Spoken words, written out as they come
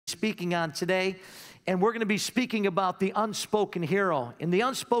speaking on today, and we're going to be speaking about the unspoken hero. And the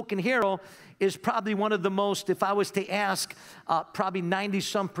unspoken hero is probably one of the most, if I was to ask probably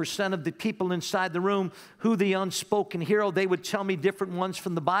 90-some% of the people inside the room who the unspoken hero, they would tell me different ones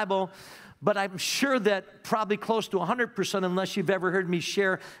from the Bible. But I'm sure that probably close to 100%, unless you've ever heard me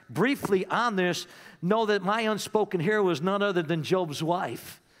share briefly on this, know that my unspoken hero is none other than Job's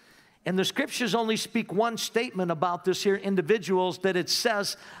wife. And the scriptures only speak one statement about this here individuals that it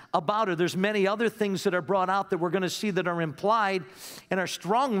says about her. There's many other things that are brought out that we're going to see that are implied and are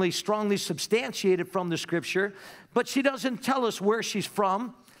strongly substantiated from the scripture. But she doesn't tell us where she's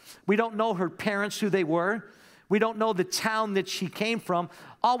from. We don't know her parents, who they were. We don't know the town that she came from.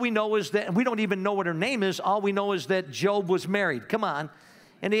 All we know is that, and we don't even know what her name is, all we know is that Job was married. Come on.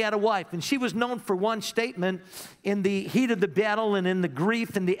 And he had a wife. And she was known for one statement in the heat of the battle and in the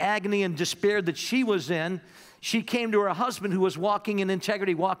grief and the agony and despair that she was in. She came to her husband, who was walking in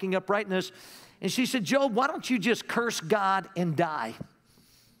integrity, walking uprightness, and she said, Job, why don't you just curse God and die?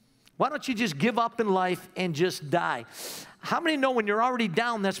 Why don't you just give up in life and just die? How many know when you're already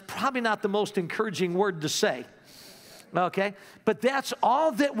down, that's probably not the most encouraging word to say? Okay, but that's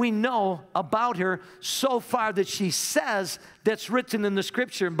all that we know about her so far that she says that's written in the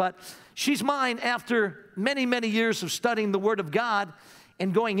scripture. But she's mine after many, many years of studying the Word of God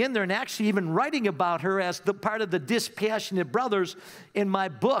and going in there and actually even writing about her as the part of the Dispassionate Brothers in my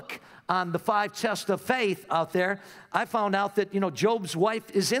book on the 5 tests of faith out there. I found out that, Job's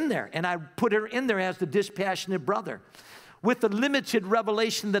wife is in there, and I put her in there as the Dispassionate Brother with the limited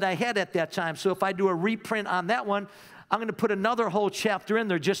revelation that I had at that time. So if I do a reprint on that one, I'm going to put another whole chapter in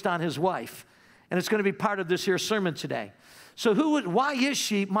there just on his wife. And it's going to be part of this here sermon today. So why is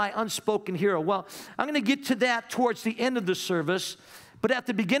she my unspoken hero? Well, I'm going to get to that towards the end of the service. But at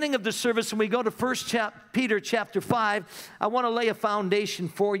the beginning of the service, when we go to 1 Peter chapter 5, I want to lay a foundation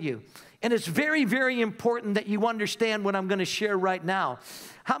for you. And it's very, very important that you understand what I'm going to share right now.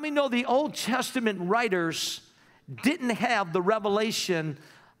 How many know the Old Testament writers didn't have the revelation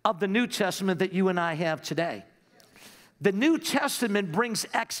of the New Testament that you and I have today? The New Testament brings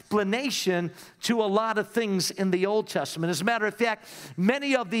explanation to a lot of things in the Old Testament. As a matter of fact,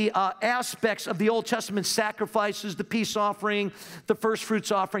 many of the aspects of the Old Testament sacrifices, the peace offering, the first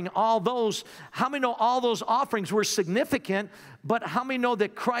fruits offering, all those, how many know all those offerings were significant, but how many know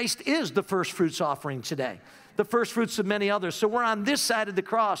that Christ is the first fruits offering today? The first fruits of many others. So we're on this side of the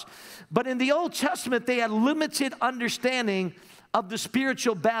cross. But in the Old Testament, they had limited understanding of the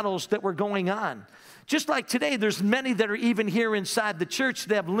spiritual battles that were going on. Just like today, there's many that are even here inside the church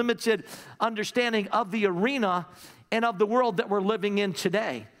that have limited understanding of the arena and of the world that we're living in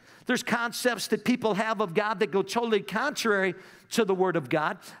today. There's concepts that people have of God that go totally contrary to the Word of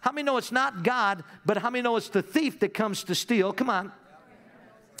God. How many know it's not God, but how many know it's the thief that comes to steal? Come on.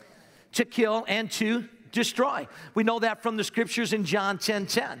 To kill and to destroy. We know that from the scriptures in John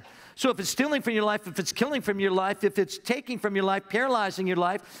 10:10. So if it's stealing from your life, if it's killing from your life, if it's taking from your life, paralyzing your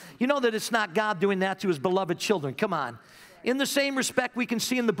life, you know that it's not God doing that to his beloved children. Come on. In the same respect, we can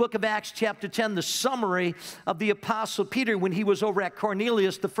see in the book of Acts chapter 10 the summary of the Apostle Peter when he was over at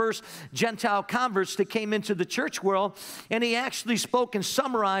Cornelius, the first Gentile converts that came into the church world. And he actually spoke and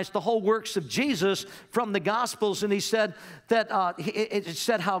summarized the whole works of Jesus from the Gospels. And he said that it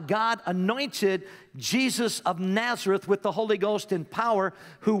said how God anointed Jesus of Nazareth with the Holy Ghost and power,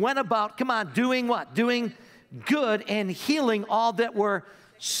 who went about, come on, doing what? Doing good and healing all that were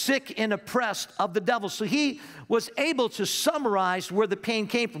sick and oppressed of the devil. So he was able to summarize where the pain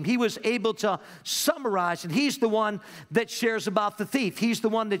came from. He was able to summarize, and he's the one that shares about the thief. He's the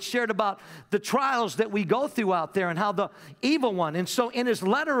one that shared about the trials that we go through out there and how the evil one. And so in his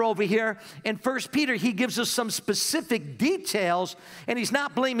letter over here in 1 Peter, he gives us some specific details, and he's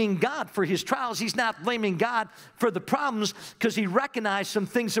not blaming God for his trials. He's not blaming God for the problems, because he recognized some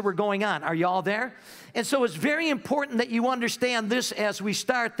things that were going on. Are you all there? And so it's very important that you understand this as we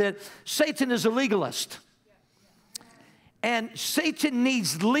start, that Satan is a legalist. And Satan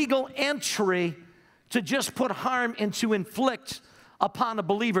needs legal entry to just put harm and to inflict upon a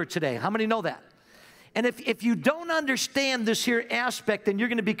believer today. How many know that? And if you don't understand this here aspect, then you're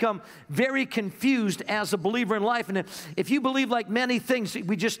going to become very confused as a believer in life. And if you believe like many things,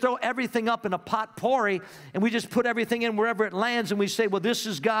 we just throw everything up in a potpourri, and we just put everything in wherever it lands, and we say, well, this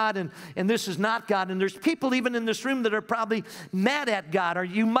is God, and this is not God. And there's people even in this room that are probably mad at God, or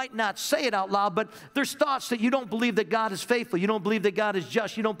you might not say it out loud, but there's thoughts that you don't believe that God is faithful. You don't believe that God is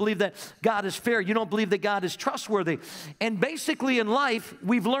just. You don't believe that God is fair. You don't believe that God is trustworthy. And basically in life,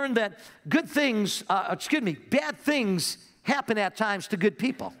 we've learned that bad things happen at times to good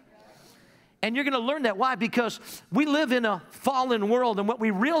people. And you're going to learn that. Why? Because we live in a fallen world, and what we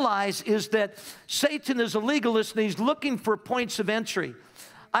realize is that Satan is a legalist, and he's looking for points of entry.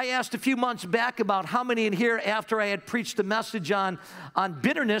 I asked a few months back about how many in here, after I had preached a message on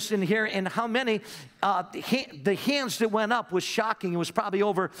bitterness in here, and how many, the hands that went up was shocking. It was probably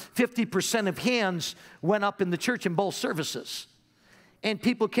over 50% of hands went up in the church in both services. And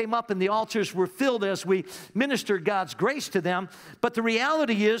people came up and the altars were filled as we ministered God's grace to them. But the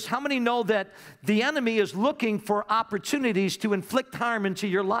reality is, how many know that the enemy is looking for opportunities to inflict harm into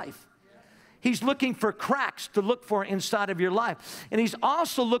your life? He's looking for cracks to look for inside of your life. And he's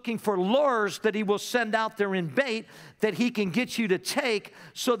also looking for lures that he will send out there in bait that he can get you to take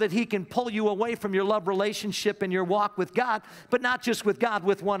so that he can pull you away from your love relationship and your walk with God, but not just with God,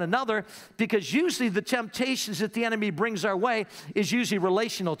 with one another, because usually the temptations that the enemy brings our way is usually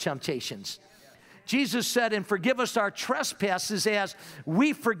relational temptations. Jesus said, and forgive us our trespasses as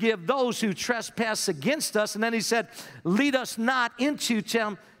we forgive those who trespass against us. And then he said, lead us not into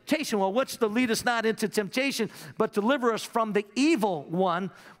temptation. Well, what's the lead us not into temptation, but deliver us from the evil one?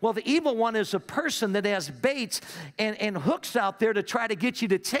 Well, the evil one is a person that has baits and hooks out there to try to get you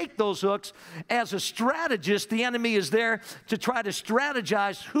to take those hooks. As a strategist, the enemy is there to try to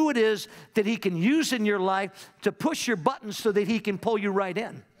strategize who it is that he can use in your life to push your buttons so that he can pull you right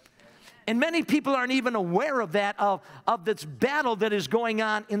in. And many people aren't even aware of that, of this battle that is going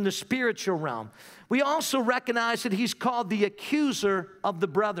on in the spiritual realm. We also recognize that he's called the accuser of the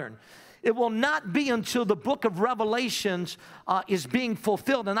brethren. It will not be until the book of Revelations is being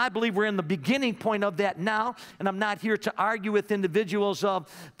fulfilled. And I believe we're in the beginning point of that now. And I'm not here to argue with individuals of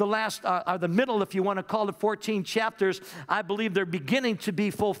the last, or the middle, if you want to call it, 14 chapters. I believe they're beginning to be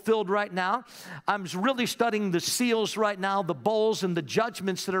fulfilled right now. I'm really studying the seals right now, the bowls and the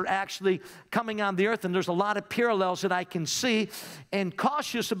judgments that are actually coming on the earth. And there's a lot of parallels that I can see, and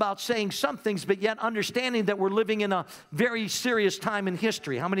cautious about saying some things, but yet understanding that we're living in a very serious time in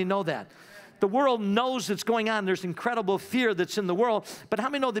history. How many know that? The world knows it's going on. There's incredible fear that's in the world. But how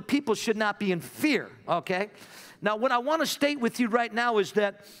many know that people should not be in fear, okay? Now, what I want to state with you right now is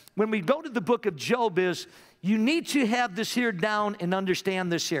that when we go to the book of Job is you need to have this here down and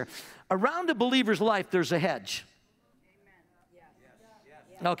understand this here. Around a believer's life, there's a hedge.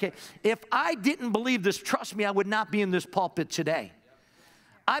 Okay? If I didn't believe this, trust me, I would not be in this pulpit today.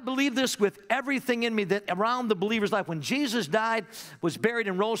 I believe this with everything in me, that around the believer's life, when Jesus died, was buried,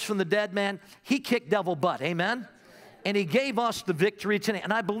 and rose from the dead, man, he kicked devil butt, amen? And he gave us the victory today,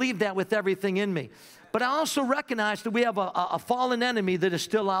 and I believe that with everything in me. But I also recognize that we have a fallen enemy that is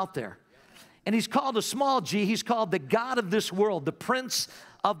still out there. And he's called a small g, he's called the God of this world, the prince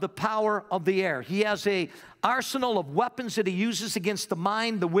of the power of the air. He has an arsenal of weapons that he uses against the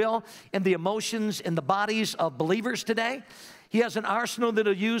mind, the will, and the emotions and the bodies of believers today. He has an arsenal that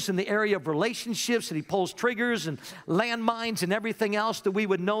he'll use in the area of relationships, and he pulls triggers and landmines and everything else that we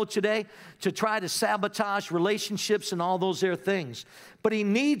would know today to try to sabotage relationships and all those there things. But he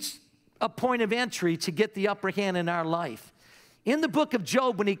needs a point of entry to get the upper hand in our life. In the book of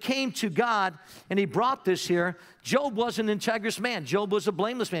Job, when he came to God and he brought this here, Job was an integrous man. Job was a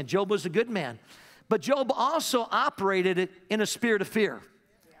blameless man. Job was a good man. But Job also operated it in a spirit of fear.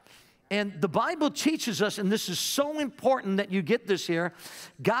 And the Bible teaches us, and this is so important that you get this here,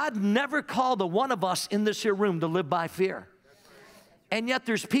 God never called a one of us in this here room to live by fear. And yet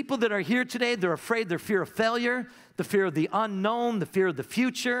there's people that are here today, they're afraid, they're fear of failure, the fear of the unknown, the fear of the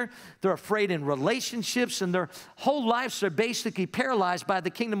future. They're afraid in relationships, and their whole lives are basically paralyzed by the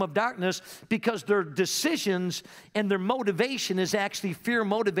kingdom of darkness because their decisions and their motivation is actually fear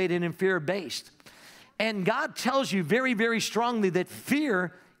motivated and fear based. And God tells you very, very strongly that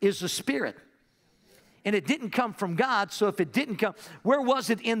fear is a spirit. And it didn't come from God, so if it didn't come, where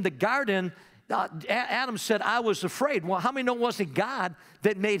was it in the garden? Adam said, I was afraid. Well, how many know it wasn't God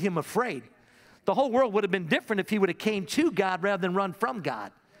that made him afraid? The whole world would have been different if he would have came to God rather than run from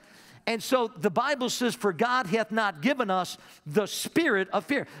God. And so the Bible says, for God hath not given us the spirit of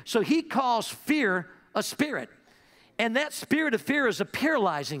fear. So he calls fear a spirit. And that spirit of fear is a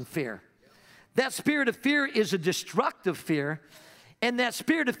paralyzing fear. That spirit of fear is a destructive fear. And that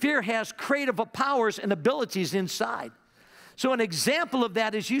spirit of fear has creative powers and abilities inside. So an example of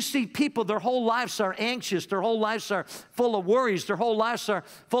that is you see people, their whole lives are anxious, their whole lives are full of worries, their whole lives are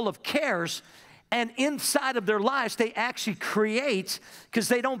full of cares, and inside of their lives they actually create, because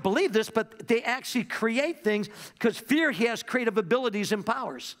they don't believe this, but they actually create things because fear has creative abilities and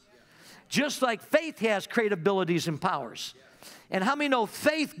powers. Just like faith has creative abilities and powers. And how many know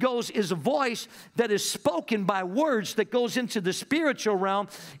faith is a voice that is spoken by words that goes into the spiritual realm,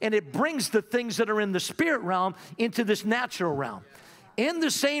 and it brings the things that are in the spirit realm into this natural realm. In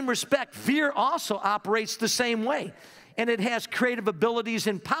the same respect, fear also operates the same way. And it has creative abilities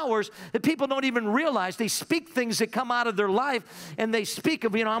and powers that people don't even realize. They speak things that come out of their life, and they speak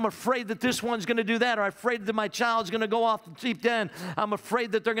of, I'm afraid that this one's going to do that, or I'm afraid that my child's going to go off the deep end. I'm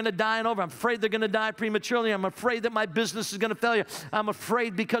afraid that they're going to die and over. I'm afraid they're going to die prematurely. I'm afraid that my business is going to fail. I'm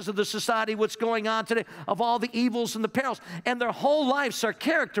afraid because of the society, what's going on today, of all the evils and the perils. And their whole lives are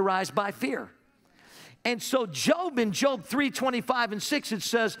characterized by fear. And so Job, in Job 3:25 and 6, it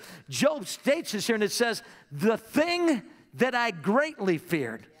says, Job states this here, and it says, the thing that I greatly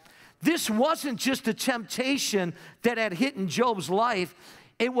feared. This wasn't just a temptation that had hit in Job's life.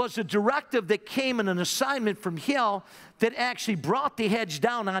 It was a directive that came in an assignment from hell that actually brought the hedge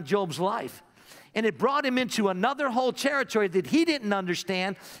down on Job's life. And it brought him into another whole territory that he didn't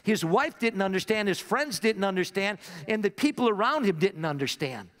understand, his wife didn't understand, his friends didn't understand, and the people around him didn't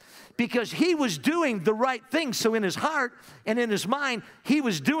understand. Because he was doing the right things. So in his heart and in his mind, he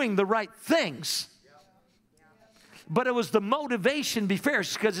was doing the right things. But it was the motivation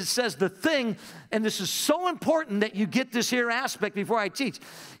because it says the thing, and this is so important that you get this here aspect before I teach.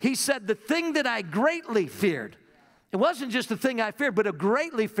 He said, the thing that I greatly feared. It wasn't just the thing I feared, but I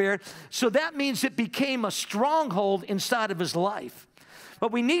greatly feared. So that means it became a stronghold inside of his life.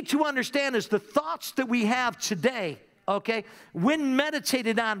 What we need to understand is the thoughts that we have today, okay, when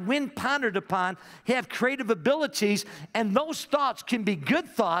meditated on, when pondered upon, have creative abilities, and those thoughts can be good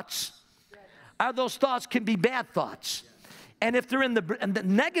thoughts, or those thoughts can be bad thoughts. And if they're in the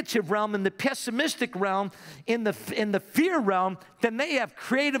negative realm, in the pessimistic realm, in the fear realm, then they have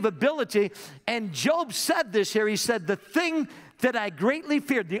creative ability. And Job said this here. He said, the thing that I greatly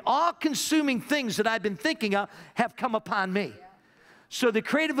feared, the all-consuming things that I've been thinking of have come upon me. So the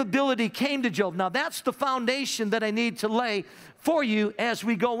creative ability came to Job. Now that's the foundation that I need to lay for you as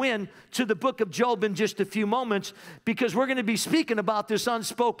we go in to the book of Job in just a few moments, because we're going to be speaking about this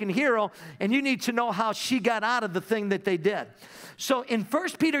unspoken hero, and you need to know how she got out of the thing that they did. So in 1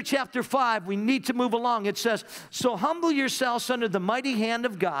 Peter chapter 5, we need to move along. It says, so humble yourselves under the mighty hand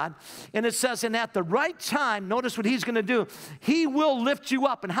of God. And it says, and at the right time, notice what he's going to do. He will lift you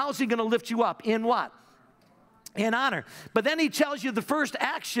up. And how's he going to lift you up? In what? In honor. But then he tells you the first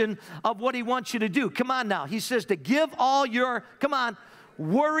action of what he wants you to do. Come on now. He says to give all your, come on,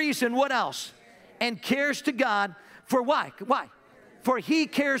 worries and what else? And cares to God. For why? Why? For he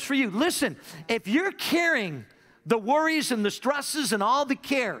cares for you. Listen, if you're carrying the worries and the stresses and all the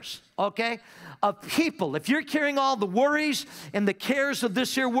cares, okay, of people, if you're carrying all the worries and the cares of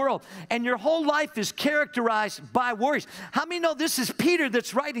this here world, and your whole life is characterized by worries, how many know this is Peter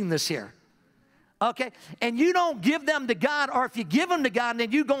that's writing this here? Okay, and you don't give them to God, or if you give them to God,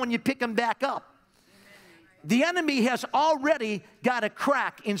 then you go and you pick them back up. The enemy has already got a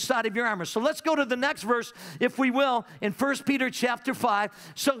crack inside of your armor. So let's go to the next verse, if we will, in 1 Peter chapter 5.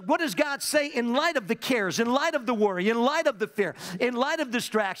 So what does God say in light of the cares, in light of the worry, in light of the fear, in light of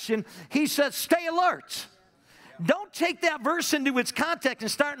distraction? He says, stay alert. Don't take that verse into its context and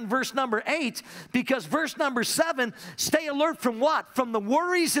start in verse number 8, because verse number 7, stay alert from what? From the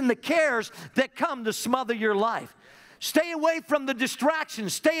worries and the cares that come to smother your life. Stay away from the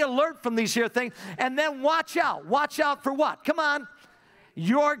distractions. Stay alert from these here things. And then watch out. Watch out for what? Come on.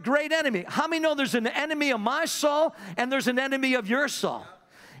 Your great enemy. How many know there's an enemy of my soul and there's an enemy of your soul?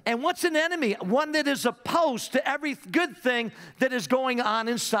 And what's an enemy? One that is opposed to every good thing that is going on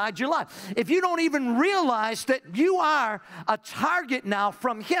inside your life. If you don't even realize that you are a target now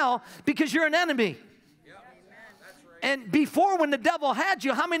from hell because you're an enemy. And before, when the devil had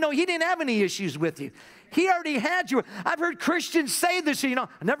you, how many know he didn't have any issues with you? He already had you. I've heard Christians say this, I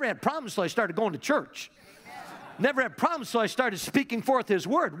never had problems until I started going to church. Never had problems, so I started speaking forth his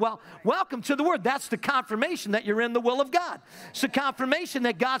word. Well, welcome to the word. That's the confirmation that you're in the will of God. It's the confirmation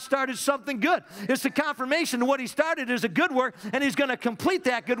that God started something good. It's the confirmation that what he started is a good work, and he's going to complete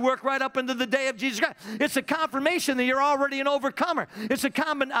that good work right up into the day of Jesus Christ. It's a confirmation that you're already an overcomer. It's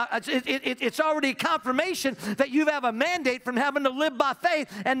already a confirmation that you have a mandate from heaven to live by faith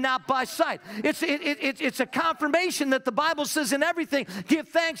and not by sight. It's a confirmation that the Bible says in everything, give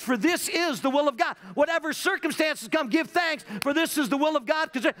thanks, for this is the will of God. Whatever circumstances come, give thanks, for this is the will of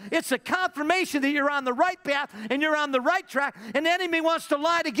God, because it's a confirmation that you're on the right path and you're on the right track, and the enemy wants to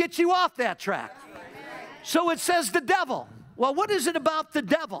lie to get you off that track. So it says the devil. Well, what is it about the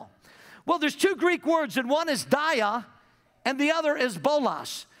devil? Well, there's two Greek words, and one is dia and the other is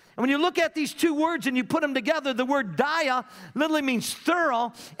bolos. And when you look at these two words and you put them together, the word dia literally means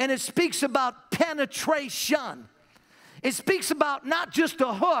thorough, and it speaks about penetration. It speaks about not just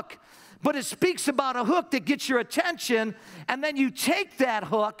a hook, but it speaks about a hook that gets your attention, and then you take that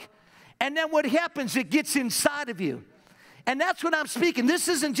hook, and then what happens, it gets inside of you. And that's what I'm speaking. This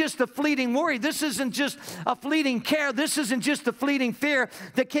isn't just a fleeting worry. This isn't just a fleeting care. This isn't just a fleeting fear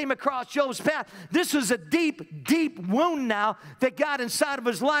that came across Job's path. This is a deep, deep wound now that got inside of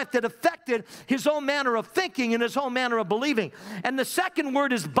his life that affected his own manner of thinking and his own manner of believing. And the second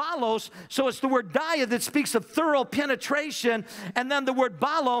word is balos. So it's the word dia that speaks of thorough penetration. And then the word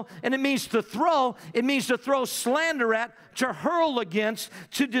balo, and it means to throw. It means to throw slander at, to hurl against,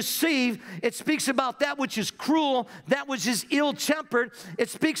 to deceive. It speaks about that which is cruel, that which is ill-tempered. It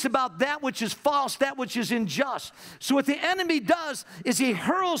speaks about that which is false, that which is unjust. So what the enemy does is he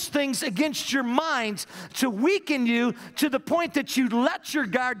hurls things against your minds to weaken you to the point that you let your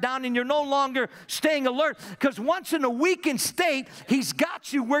guard down and you're no longer staying alert. Because once in a weakened state, he's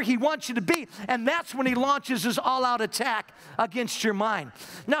got you where he wants you to be. And that's when he launches his all-out attack against your mind.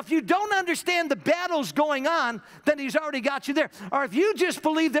 Now, if you don't understand the battles going on, then he's already got you there. Or if you just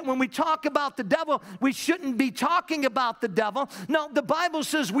believe that when we talk about the devil, we shouldn't be talking about the devil. No, the Bible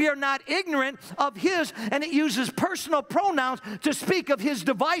says we are not ignorant of his, and it uses personal pronouns to speak of his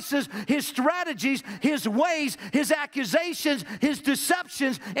devices, his strategies, his ways, his accusations, his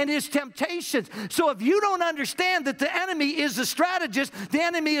deceptions, and his temptations. So if you don't understand that the enemy is a strategist, the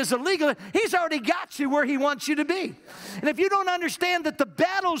enemy is a legalist, he's already got you where he wants you to be. And if you don't understand that the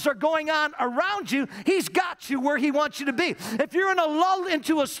battles are going on around you, he's got you where he wants you to be. If you're in a lull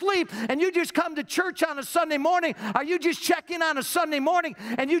into a sleep and you just come to church on a Sunday morning, or you just check in on a Sunday morning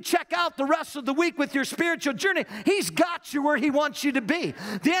and you check out the rest of the week with your spiritual journey, he's got you where he wants you to be.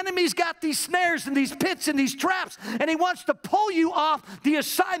 The enemy's got these snares and these pits and these traps, and he wants to pull you off the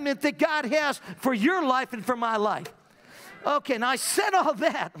assignment that God has for your life and for my life. Okay, now I said all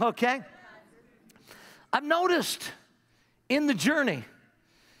that, okay? I've noticed in the journey,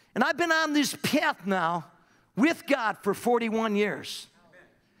 and I've been on this path now with God for 41 years.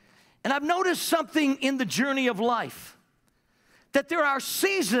 And I've noticed something in the journey of life, that there are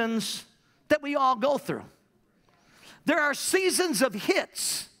seasons that we all go through. There are seasons of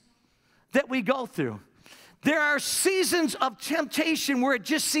hits that we go through. There are seasons of temptation where it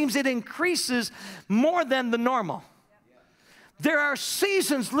just seems it increases more than the normal. There are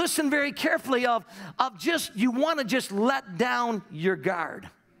seasons, listen very carefully, of just, you want to just let down your guard.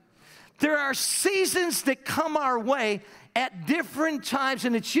 There are seasons that come our way at different times,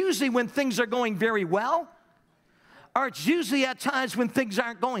 and it's usually when things are going very well, or it's usually at times when things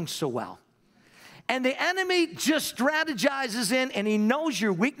aren't going so well. And the enemy just strategizes in, and he knows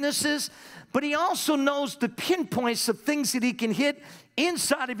your weaknesses, but he also knows the pinpoints of things that he can hit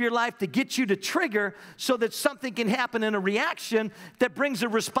inside of your life to get you to trigger so that something can happen in a reaction that brings a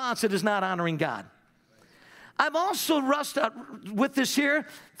response that is not honoring God. I've also wrestled with this here,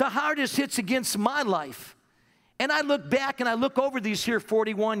 the hardest hits against my life. And I look back and I look over these here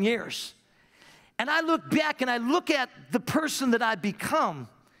 41 years. And I look back and I look at the person that I've become.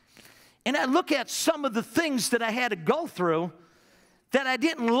 And I look at some of the things that I had to go through that I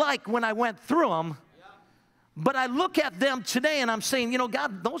didn't like when I went through them. But I look at them today and I'm saying, you know,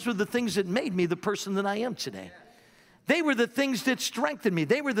 God, those were the things that made me the person that I am today. They were the things that strengthened me.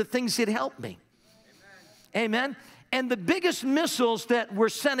 They were the things that helped me. Amen. And the biggest missiles that were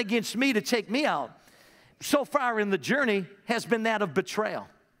sent against me to take me out so far in the journey has been that of betrayal.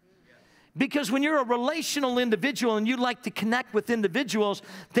 Because when you're a relational individual and you like to connect with individuals,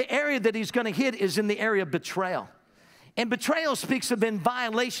 the area that he's going to hit is in the area of betrayal. And betrayal speaks of in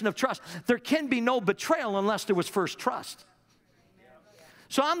violation of trust. There can be no betrayal unless there was first trust.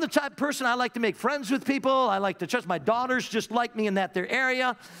 So I'm the type of person, I like to make friends with people. I like to trust. My daughters just like me in that their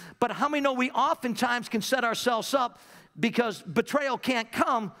area. But how many know we oftentimes can set ourselves up because betrayal can't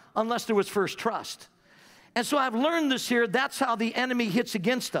come unless there was first trust. And so I've learned this here. That's how the enemy hits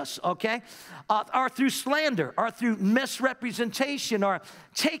against us, okay? Or through slander, or through misrepresentation, or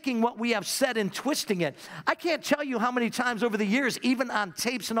taking what we have said and twisting it. I can't tell you how many times over the years, even on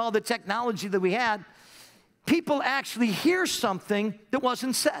tapes and all the technology that we had, people actually hear something that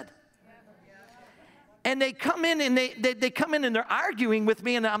wasn't said. And they come in and they come in and they're arguing with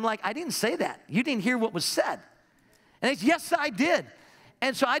me, and I'm like, I didn't say that. You didn't hear what was said. And they say, yes, I did.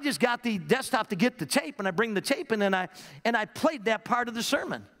 And so I just got the desktop to get the tape, and I bring the tape in, and I played that part of the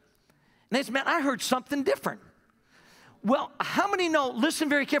sermon. And they said, man, I heard something different. Well, how many know, listen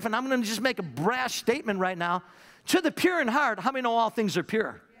very carefully, and I'm going to just make a brash statement right now. To the pure in heart, how many know all things are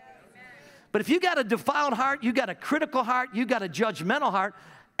pure? But if you got a defiled heart, you got a critical heart, you got a judgmental heart,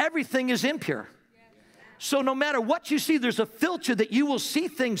 everything is impure. So no matter what you see, there's a filter that you will see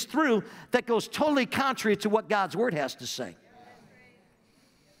things through that goes totally contrary to what God's word has to say.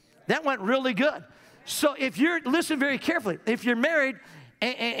 That went really good. So if you're, listen very carefully, if you're married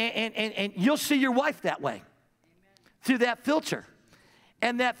and you'll see your wife that way. through that filter.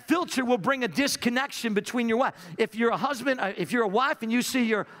 And that filter will bring a disconnection between your wife. If you're a husband, if you're a wife and you see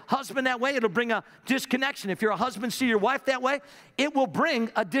your husband that way, it'll bring a disconnection. If you're a husband, see your wife that way, it will bring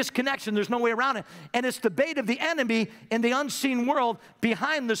a disconnection. There's no way around it. And it's the bait of the enemy in the unseen world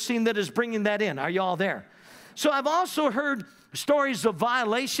behind the scene that is bringing that in. Are you all there? So I've also heard stories of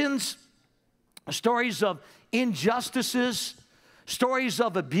violations, stories of injustices, stories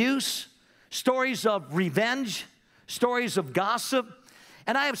of abuse, stories of revenge, stories of gossip.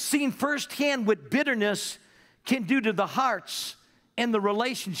 And I have seen firsthand what bitterness can do to the hearts and the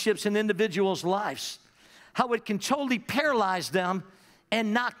relationships in individuals' lives. How it can totally paralyze them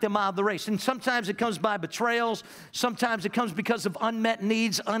and knock them out of the race. And sometimes it comes by betrayals. Sometimes it comes because of unmet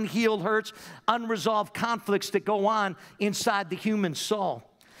needs, unhealed hurts, unresolved conflicts that go on inside the human soul.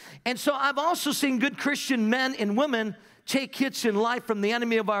 And so I've also seen good Christian men and women take hits in life from the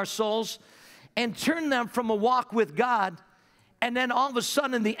enemy of our souls and turn them from a walk with God. And then all of a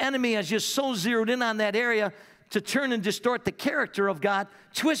sudden, the enemy has just so zeroed in on that area to turn and distort the character of God,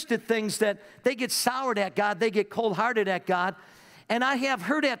 twisted things that they get soured at God, they get cold-hearted at God. And I have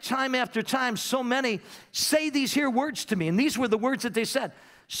heard that time after time so many say these here words to me. And these were the words that they said.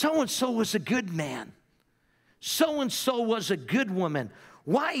 So-and-so was a good man. So-and-so was a good woman.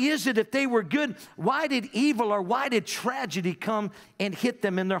 Why is it if they were good, why did evil or why did tragedy come and hit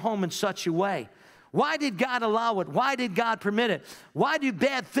them in their home in such a way? Why did God allow it? Why did God permit it? Why do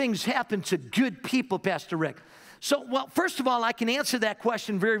bad things happen to good people, Pastor Rick? So, well, first of all, I can answer that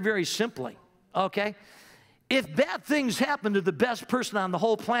question very, very simply, okay? If bad things happen to the best person on the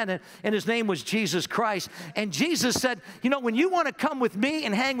whole planet, and his name was Jesus Christ, and Jesus said, you know, when you want to come with me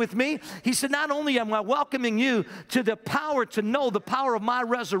and hang with me, he said, not only am I welcoming you to the power to know the power of my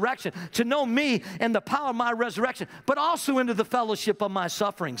resurrection, to know me and the power of my resurrection, but also into the fellowship of my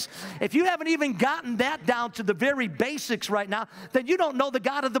sufferings. If you haven't even gotten that down to the very basics right now, then you don't know the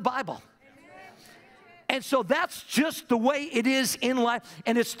God of the Bible. And so that's just the way it is in life,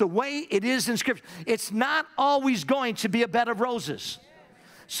 and it's the way it is in Scripture. It's not always going to be a bed of roses.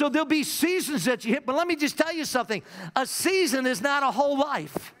 So there'll be seasons that you hit, but let me just tell you something. A season is not a whole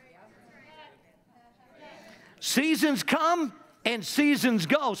life. Seasons come and seasons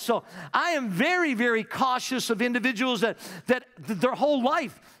go. So I am very, very cautious of individuals that their whole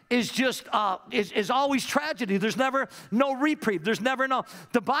life is just, is always tragedy. There's never no reprieve. There's never no.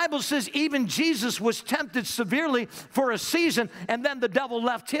 The Bible says even Jesus was tempted severely for a season, and then the devil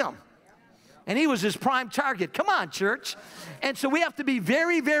left him. And he was his prime target. Come on, church. And so we have to be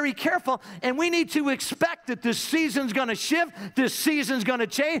very, very careful, and we need to expect that this season's going to shift, this season's going to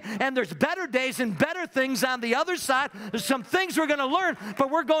change, and there's better days and better things on the other side. There's some things we're going to learn, but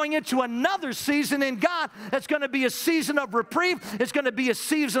we're going into another season in God. It's going to be a season of reprieve. It's going to be a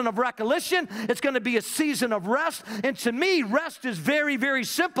season of recollection. It's going to be a season of rest. And to me, rest is very, very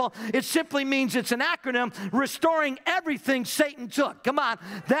simple. It simply means it's an acronym, restoring everything Satan took. Come on.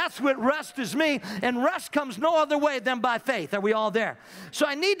 That's what rest is me, and rest comes no other way than by faith. Are we all there? So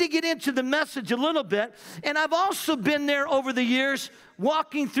I need to get into the message a little bit, and I've also been there over the years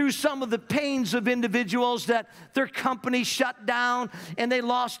walking through some of the pains of individuals that their company shut down and they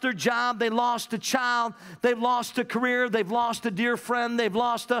lost their job, they lost a child, they've lost a career, they've lost a dear friend, they've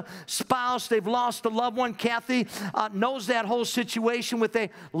lost a spouse, they've lost a loved one. Kathy knows that whole situation with they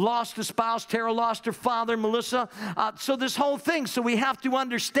lost a spouse. Tara lost her father, Melissa. So this whole thing, so we have to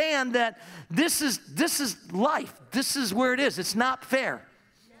understand that this is life. This is where it is. It's not fair.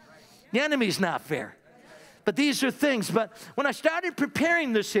 The enemy's not fair. But these are things. But when I started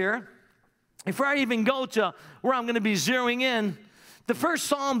preparing this here, before I even go to where I'm going to be zeroing in, the first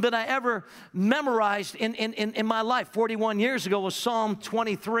psalm that I ever memorized in my life 41 years ago was Psalm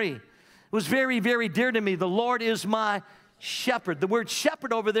 23. It was very, very dear to me. The Lord is my shepherd. The word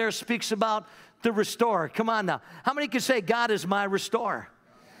shepherd over there speaks about the restorer. Come on now. How many can say God is my restorer?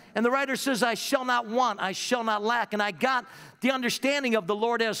 And the writer says, I shall not want, I shall not lack. And I got the understanding of the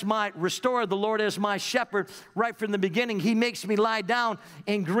Lord as my restorer, the Lord as my shepherd, right from the beginning. He makes me lie down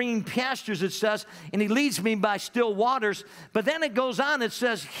in green pastures, it says, and he leads me by still waters. But then it goes on, it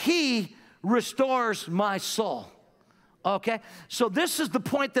says, he restores my soul. Okay? So this is the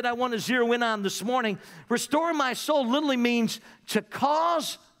point that I want to zero in on this morning. Restore my soul literally means to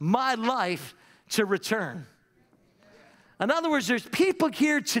cause my life to return. In other words, there's people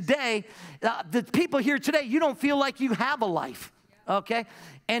here today, you don't feel like you have a life, okay?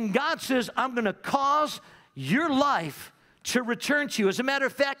 And God says, I'm going to cause your life to return to you. As a matter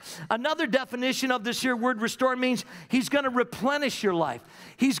of fact, another definition of this here word restore means he's going to replenish your life.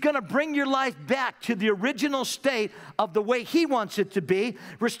 He's going to bring your life back to the original state of the way he wants it to be.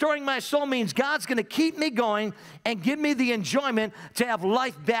 Restoring my soul means God's going to keep me going and give me the enjoyment to have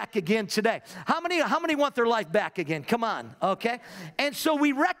life back again today. How many want their life back again? Come on, okay? And so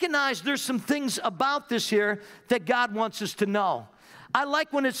we recognize there's some things about this here that God wants us to know. I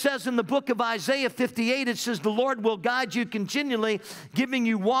like when it says in the book of Isaiah 58, it says, the Lord will guide you continually, giving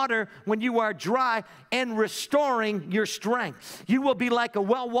you water when you are dry and restoring your strength. You will be like a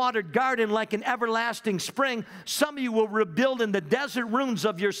well-watered garden, like an everlasting spring. Some of you will rebuild in the desert ruins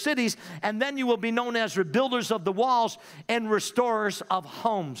of your cities, and then you will be known as rebuilders of the walls and restorers of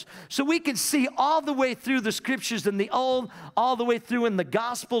homes. So we can see all the way through the scriptures in the Old, all the way through in the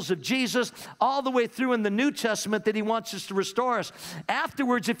Gospels of Jesus, all the way through in the New Testament that he wants us to restore us.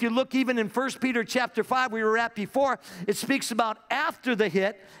 Afterwards, if you look even in 1 Peter chapter 5, we were at before, it speaks about after the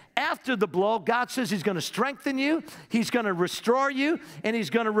hit, after the blow, God says he's going to strengthen you, he's going to restore you, and he's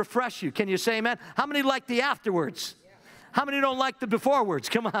going to refresh you. Can you say amen? How many like the afterwards? How many don't like the before words?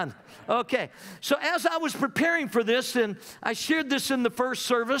 Come on. Okay. So as I was preparing for this, and I shared this in the first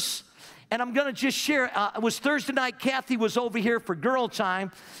service, and I'm going to just share, it was Thursday night, Kathy was over here for girl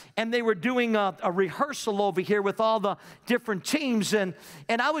time, and they were doing a rehearsal over here with all the different teams, and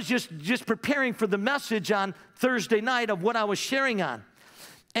I was just preparing for the message on Thursday night of what I was sharing on.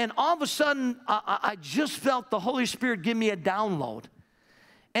 And all of a sudden, I just felt the Holy Spirit give me a download.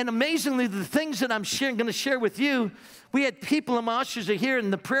 And amazingly, the things that I'm going to share with you, we had people, and my ushers are here,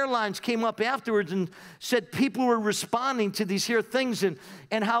 and the prayer lines came up afterwards and said people were responding to these here things and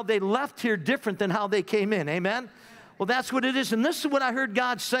how they left here different than how they came in. Amen? Well, that's what it is. And this is what I heard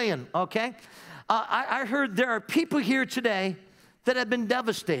God saying, okay? I heard there are people here today that have been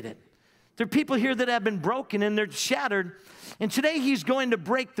devastated. There are people here that have been broken and they're shattered. And today he's going to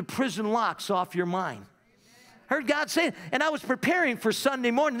break the prison locks off your mind. Heard God say it. And I was preparing for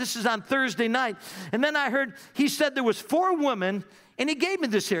Sunday morning. This is on Thursday night. And then I heard he said there was 4 women, and he gave me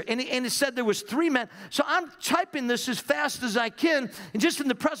this here. And he said there was 3 men. So I'm typing this as fast as I can, and just in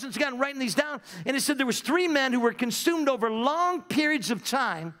the presence of God, I'm writing these down. And he said there was 3 men who were consumed over long periods of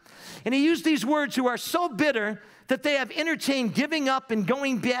time. And he used these words, who are so bitter that they have entertained giving up and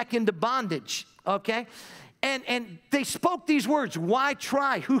going back into bondage. Okay? And they spoke these words, why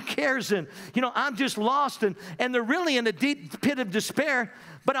try? Who cares? And, I'm just lost. And they're really in a deep pit of despair.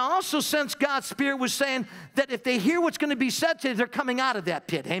 But I also sense God's Spirit was saying that if they hear what's going to be said today, they're coming out of that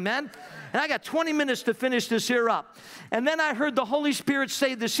pit. Amen? And I got 20 minutes to finish this here up. And then I heard the Holy Spirit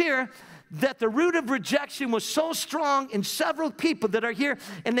say this here, that the root of rejection was so strong in several people that are here,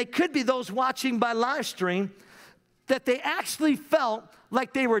 and they could be those watching by live stream, that they actually felt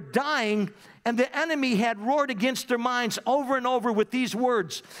like they were dying, and the enemy had roared against their minds over and over with these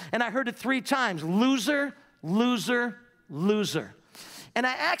words. And I heard it 3 times, loser, loser, loser. And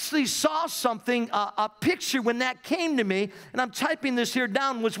I actually saw something, a picture when that came to me, and I'm typing this here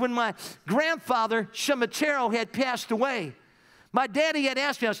down, was when my grandfather, Ciarimataro, had passed away. My daddy had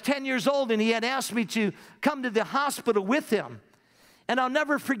asked me, I was 10 years old, and he had asked me to come to the hospital with him. And I'll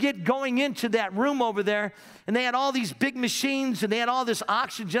never forget going into that room over there, and they had all these big machines, and they had all this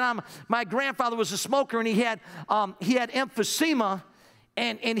oxygen on. My grandfather was a smoker, and he had emphysema,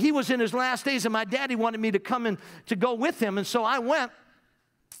 and he was in his last days, and my daddy wanted me to come in to go with him. And so I went,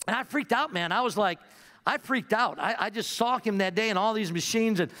 and I freaked out, man. I freaked out. I just saw him that day and all these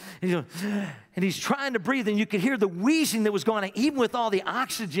machines, and he's trying to breathe, and you could hear the wheezing that was going on, even with all the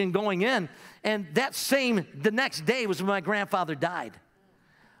oxygen going in. And the next day was when my grandfather died.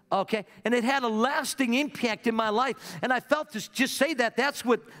 Okay? And it had a lasting impact in my life. And I felt to just say that that's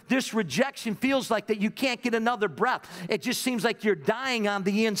what this rejection feels like, that you can't get another breath. It just seems like you're dying on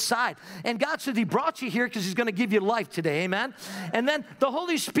the inside. And God said he brought you here because he's going to give you life today. Amen? And then the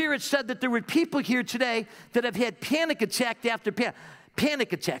Holy Spirit said that there were people here today that have had panic attack after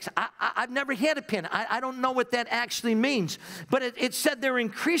panic attacks. I've never had a panic. I don't know what that actually means. But it said they're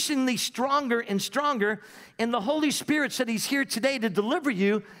increasingly stronger and stronger. And the Holy Spirit said he's here today to deliver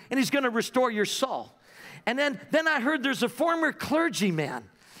you, and he's going to restore your soul. And then I heard there's a former clergyman.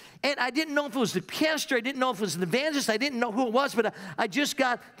 And I didn't know if it was the pastor. I didn't know if it was an evangelist. I didn't know who it was. But I just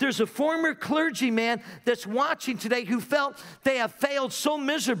got, there's a former clergyman that's watching today who felt they have failed so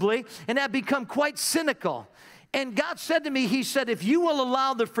miserably and have become quite cynical. And God said to me, he said, if you will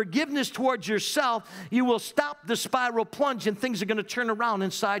allow the forgiveness towards yourself, you will stop the spiral plunge and things are going to turn around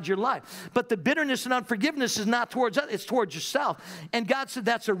inside your life. But the bitterness and unforgiveness is not towards us, it's towards yourself. And God said,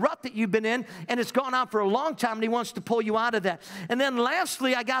 that's a rut that you've been in, and it's gone on for a long time, and he wants to pull you out of that. And then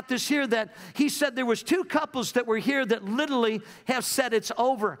lastly, I got this here that he said there was 2 couples that were here that literally have said it's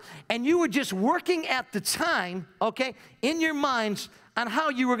over. And you were just working at the time, okay, in your minds, on how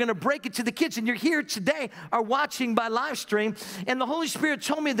you were going to break it to the kids. And you're here today or watching by live stream. And the Holy Spirit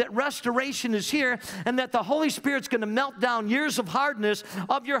told me that restoration is here and that the Holy Spirit's going to melt down years of hardness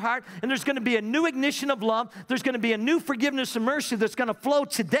of your heart. And there's going to be a new ignition of love. There's going to be a new forgiveness and mercy that's going to flow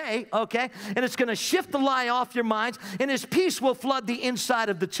today, okay? And it's going to shift the lie off your minds. And his peace will flood the inside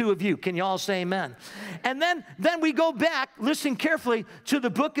of the 2 of you. Can you all say amen? And then we go back, listen carefully, to the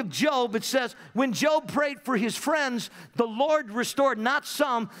book of Job. It says, when Job prayed for his friends, the Lord restored not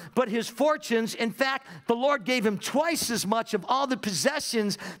some, but his fortunes. In fact, the Lord gave him twice as much of all the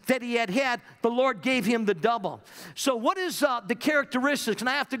possessions that he had. The Lord gave him the double. So what is the characteristics? And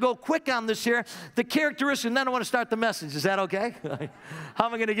I have to go quick on this here. The characteristics, and then I want to start the message. Is that okay? How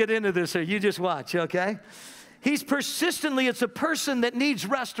am I going to get into this here? You just watch, okay? He's persistently, it's a person that needs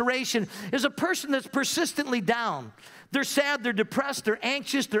restoration, is a person that's persistently down. They're sad, they're depressed, they're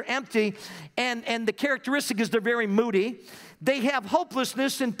anxious, they're empty, and the characteristic is they're very moody. They have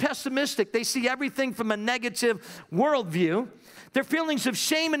hopelessness and pessimistic. They see everything from a negative worldview. Their feelings of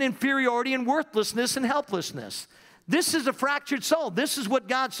shame and inferiority and worthlessness and helplessness. This is a fractured soul. This is what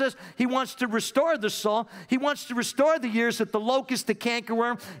God says. He wants to restore the soul. He wants to restore the years that the locust, the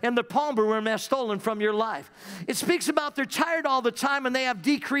cankerworm, and the palmerworm have stolen from your life. It speaks about they're tired all the time and they have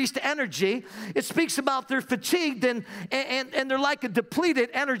decreased energy. It speaks about they're fatigued and they're like a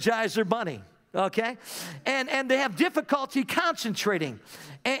depleted Energizer bunny. Okay? And they have difficulty concentrating.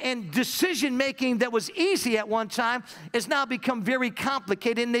 And decision-making that was easy at one time has now become very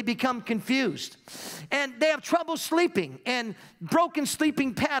complicated, and they become confused. And they have trouble sleeping and broken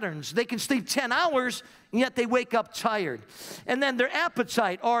sleeping patterns. They can sleep 10 hours, and yet they wake up tired. And then their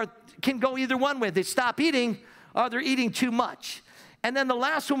appetite can go either one way. They stop eating, or they're eating too much. And then the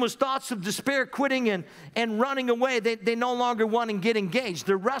last one was thoughts of despair, quitting, and running away. They no longer want to get engaged.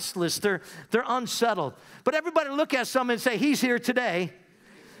 They're restless. They're unsettled. But everybody look at someone and say, he's here today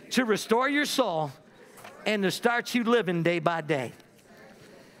to restore your soul and to start you living day by day.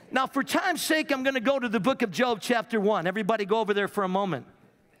 Now, for time's sake, I'm going to go to the book of Job, chapter 1. Everybody go over there for a moment.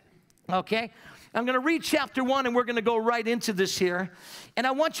 Okay? I'm going to read chapter 1, and we're going to go right into this here. And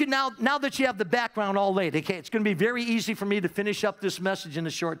I want you now that you have the background all laid, okay, it's going to be very easy for me to finish up this message in a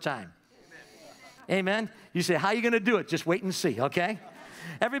short time. Amen? You say, how are you going to do it? Just wait and see, okay?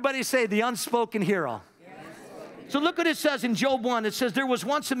 Everybody say, the unspoken hero. So look what it says in Job 1. It says, there was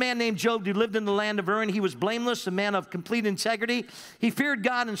once a man named Job who lived in the land of Ur, and he was blameless, a man of complete integrity. He feared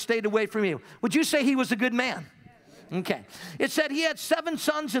God and stayed away from evil. Would you say he was a good man? Okay. It said he had 7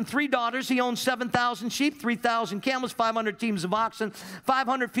 sons and 3 daughters. He owned 7,000 sheep, 3,000 camels, 500 teams of oxen,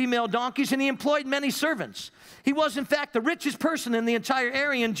 500 female donkeys, and he employed many servants. He was, in fact, the richest person in the entire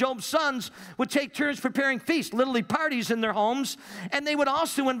area, and Job's sons would take turns preparing feasts, literally parties in their homes, and they would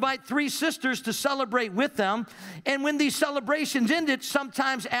also invite 3 sisters to celebrate with them. And when these celebrations ended,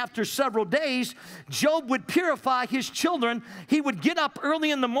 sometimes after several days, Job would purify his children. He would get up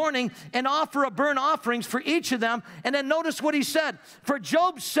early in the morning and offer a burnt offerings for each of them. And then notice what he said. For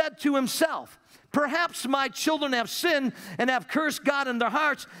Job said to himself, perhaps my children have sinned and have cursed God in their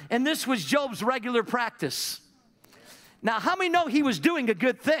hearts. And this was Job's regular practice. Now, how many know he was doing a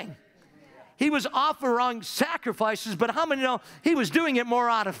good thing? He was offering sacrifices, but how many know he was doing it more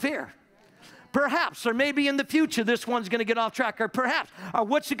out of fear? Perhaps, or maybe in the future, this one's going to get off track, or perhaps, or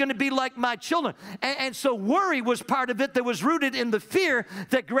what's it going to be like my children? And so worry was part of it that was rooted in the fear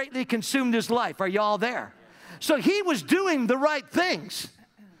that greatly consumed his life. Are you all there? So he was doing the right things,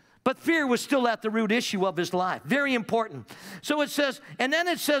 but fear was still at the root issue of his life. Very important. So it says, and then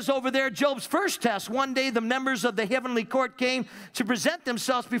it says over there, Job's first test. One day the members of the heavenly court came to present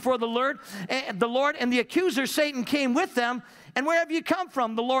themselves before the Lord, and the accuser, Satan, came with them. And where have you come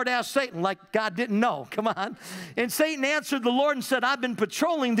from? The Lord asked Satan, like God didn't know. Come on. And Satan answered the Lord and said, I've been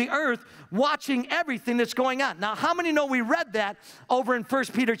patrolling the earth, watching everything that's going on. Now, how many know we read that over in 1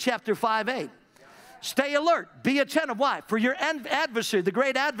 Peter chapter 5:8? Stay alert, be attentive. Why? For your adversary, the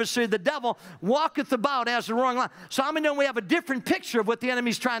great adversary, the devil, walketh about as a roaring lion. So how many know we have a different picture of what the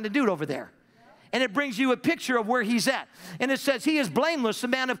enemy's trying to do over there? And it brings you a picture of where he's at. And it says, he is blameless, a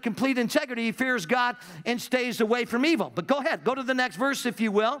man of complete integrity. He fears God and stays away from evil. But go ahead, go to the next verse, if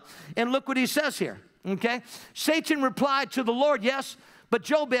you will, and look what he says here. Okay? Satan replied to the Lord, yes, but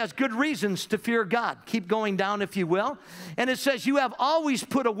Job has good reasons to fear God. Keep going down, if you will. And it says, you have always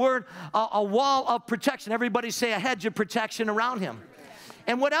put a wall of protection. Everybody say a hedge of protection around him.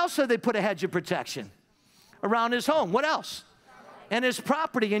 And what else have they put a hedge of protection? Around his home. What else? And his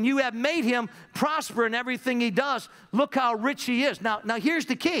property. And you have made him prosper in everything he does. Look how rich he is. Now here's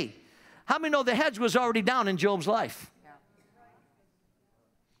the key. How many know the hedge was already down in Job's life?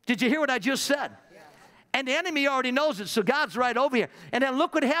 Did you hear what I just said? And the enemy already knows it, so God's right over here. And then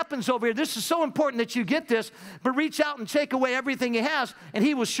look what happens over here. This is so important that you get this, but reach out and take away everything he has, and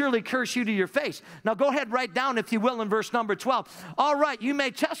he will surely curse you to your face. Now go ahead, write down, if you will, in verse number 12. All right, you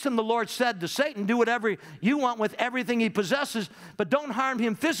may test him, the Lord said to Satan. Do whatever you want with everything he possesses, but don't harm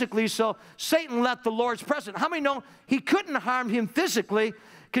him physically. So Satan left the Lord's presence. How many know he couldn't harm him physically?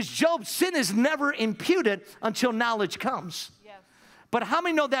 Because Job's sin is never imputed until knowledge comes. But how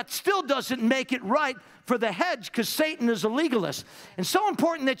many know that still doesn't make it right for the hedge, because Satan is a legalist? And so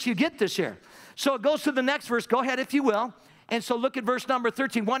important that you get this here. So it goes to the next verse. Go ahead, if you will. And so look at verse number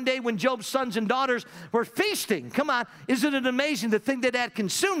 13. One day when Job's sons and daughters were feasting, come on, isn't it amazing? The thing that had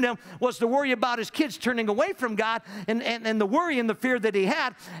consumed him was the worry about his kids turning away from God, and the worry and the fear that he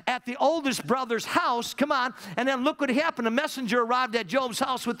had at the oldest brother's house. Come on. And then look what happened. A messenger arrived at Job's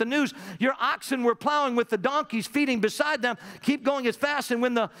house with the news. Your oxen were plowing with the donkeys, feeding beside them. Keep going as fast. And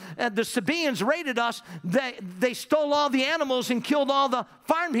when the Sabaeans raided us, they stole all the animals and killed all the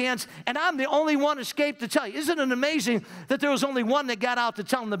farmhands, and I'm the only one escaped to tell you. Isn't it amazing that there was only one that got out to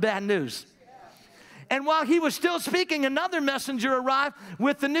tell him the bad news? And while he was still speaking, another messenger arrived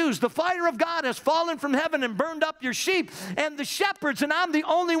with the news. The fire of God has fallen from heaven and burned up your sheep and the shepherds, and I'm the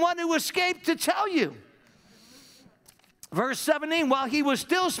only one who escaped to tell you. Verse 17, while he was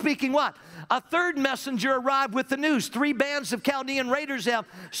still speaking, what? A third messenger arrived with the news. 3 bands of Chaldean raiders have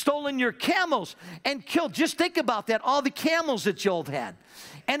stolen your camels and killed. Just think about that, all the camels that Job had.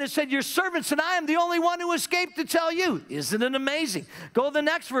 And it said, your servants and I am the only one who escaped to tell you. Isn't it amazing? Go to the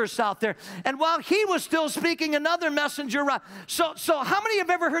next verse out there. And while he was still speaking, another messenger arrived. So how many have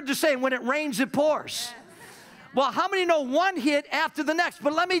ever heard the saying, when it rains, it pours? Well, how many know one hit after the next?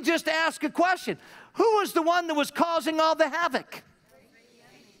 But let me just ask a question. Who was the one that was causing all the havoc?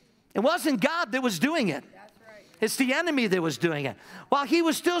 It wasn't God that was doing it. It's the enemy that was doing it. While he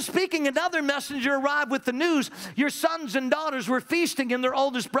was still speaking, another messenger arrived with the news. Your sons and daughters were feasting in their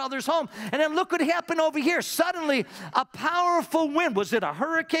oldest brother's home. And then look what happened over here. Suddenly, a powerful wind. Was it a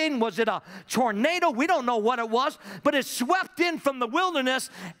hurricane? Was it a tornado? We don't know what it was. But it swept in from the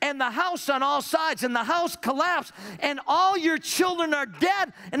wilderness and the house on all sides. And the house collapsed. And all your children are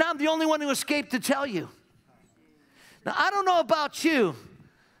dead. And I'm the only one who escaped to tell you. Now, I don't know about you,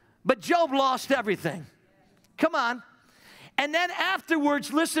 but Job lost everything. Come on. And then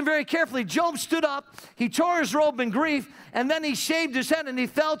afterwards, listen very carefully, Job stood up, he tore his robe in grief, and then he shaved his head and he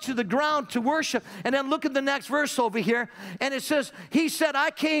fell to the ground to worship. And then look at the next verse over here, and it says, he said,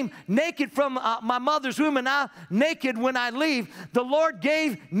 I came naked from my mother's womb, and now naked when I leave. The Lord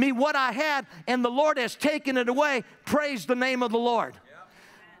gave me what I had, and the Lord has taken it away. Praise the name of the Lord. Yep.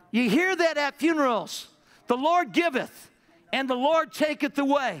 You hear that at funerals. The Lord giveth, and the Lord taketh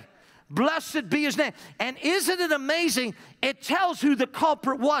away. Blessed be his name. And isn't it amazing? It tells who the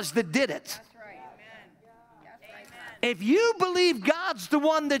culprit was that did it. That's right. Amen. If you believe God's the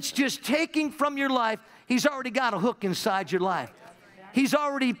one that's just taking from your life, he's already got a hook inside your life. He's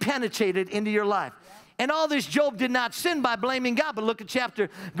already penetrated into your life. And all this, Job did not sin by blaming God. But look at chapter,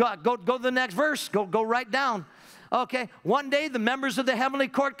 go to the next verse. Go right down. Okay, one day the members of the heavenly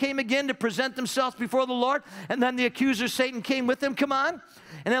court came again to present themselves before the Lord, and then the accuser Satan came with them. Come on.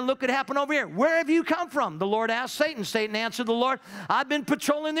 And then look what happened over here. Where have you come from? The Lord asked Satan. Satan answered the Lord, I've been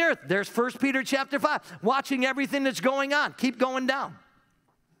patrolling the earth. There's 1 Peter chapter 5, watching everything that's going on. Keep going down.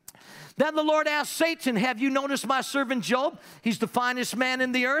 Then the Lord asked Satan, have you noticed my servant Job? He's the finest man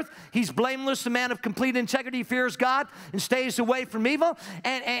in the earth. He's blameless, a man of complete integrity, fears God, and stays away from evil.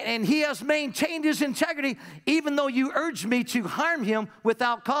 And he has maintained his integrity, even though you urged me to harm him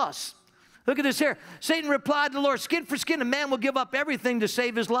without cause. Look at this here. Satan replied to the Lord, skin for skin, a man will give up everything to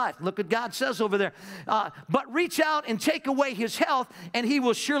save his life. Look what God says over there. But reach out and take away his health, and he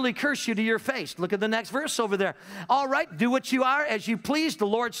will surely curse you to your face. Look at the next verse over there. All right, do what you are as you please, the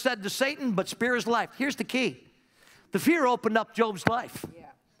Lord said to Satan, but spare his life. Here's the key. The fear opened up Job's life. Yeah.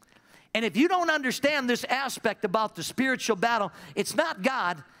 And if you don't understand this aspect about the spiritual battle, it's not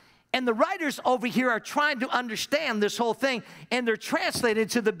God, And the writers over here are trying to understand this whole thing, and they're translated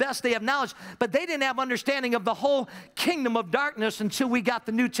to the best they have knowledge, but they didn't have understanding of the whole kingdom of darkness until we got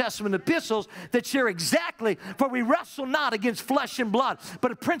the New Testament epistles that share exactly, for we wrestle not against flesh and blood,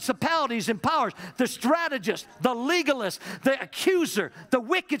 but principalities and powers, the strategist, the legalist, the accuser, the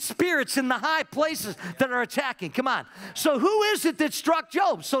wicked spirits in the high places that are attacking. Come on. So who is it that struck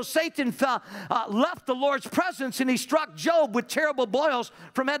Job? So Satan left the Lord's presence, and he struck Job with terrible boils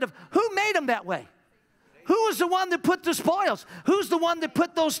from head to. Who made him that way? Who was the one that put the spoils? Who's the one that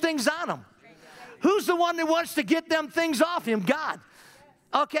put those things on him? Who's the one that wants to get them things off him? God.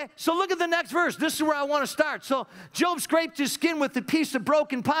 Okay, so look at the next verse. This is where I want to start. So Job scraped his skin with a piece of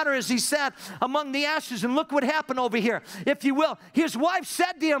broken potter as he sat among the ashes. And look what happened over here, if you will. His wife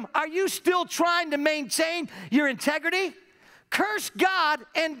said to him, are you still trying to maintain your integrity? Curse God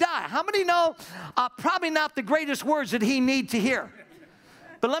and die. How many know probably not the greatest words that he need to hear?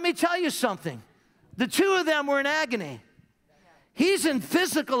 But let me tell you something. The two of them were in agony. He's in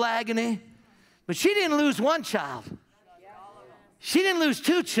physical agony, but she didn't lose one child. She didn't lose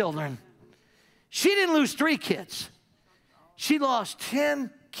 2 children. She didn't lose 3 kids. She lost 10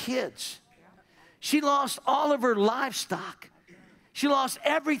 kids. She lost all of her livestock. She lost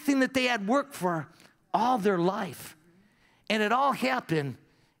everything that they had worked for all their life. And it all happened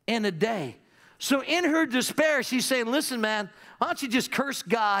in a day. So in her despair, she's saying, listen, man, why don't you just curse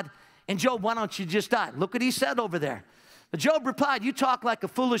God? And Job, why don't you just die? Look what he said over there. But Job replied, you talk like a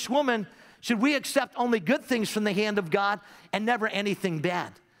foolish woman. Should we accept only good things from the hand of God and never anything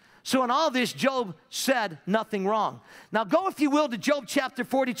bad? So in all this, Job said nothing wrong. Now go, if you will, to Job chapter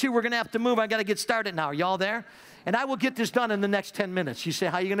 42. We're going to have to move. I got to get started now. Are y'all there? And I will get this done in the next 10 minutes. You say,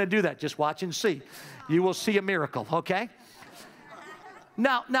 how are you going to do that? Just watch and see. You will see a miracle, okay?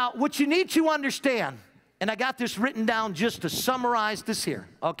 Now, what you need to understand, and I got this written down just to summarize this here,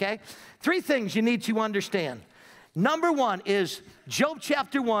 okay? 3 things you need to understand. Number 1 is Job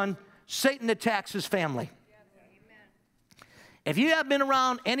chapter 1, Satan attacks his family. If you have been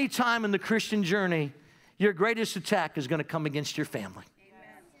around any time in the Christian journey, your greatest attack is going to come against your family.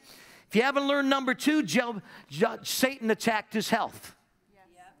 If you haven't learned number 2, Satan attacked his health.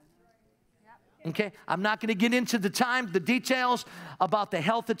 Okay, I'm not going to get into the details about the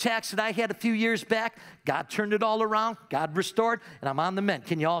health attacks that I had a few years back. God turned it all around. God restored, and I'm on the mend.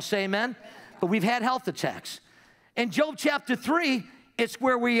 Can you all say amen? But we've had health attacks. In Job chapter 3, it's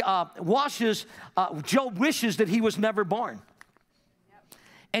where Job wishes that he was never born.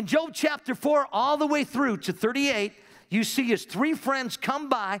 And Job chapter 4, all the way through to 38, you see his 3 friends come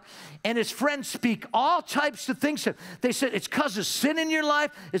by, and his friends speak all types of things. They said, it's because of sin in your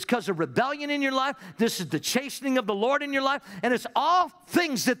life. It's because of rebellion in your life. This is the chastening of the Lord in your life. And it's all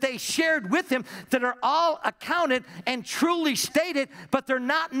things that they shared with him that are all accounted and truly stated, but they're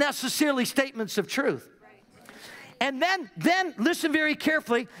not necessarily statements of truth. And then listen very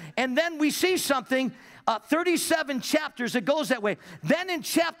carefully, and then we see something. 37 chapters, it goes that way. Then in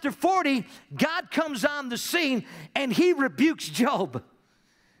chapter 40, God comes on the scene, and he rebukes Job.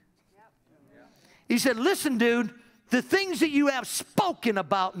 He said, listen, dude, the things that you have spoken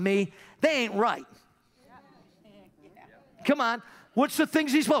about me, they ain't right. Come on. What's the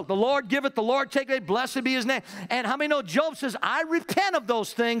things he spoke? The Lord giveth, the Lord taketh, blessed be his name. And how many know Job says, I repent of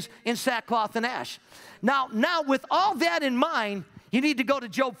those things in sackcloth and ash. Now, with all that in mind, you need to go to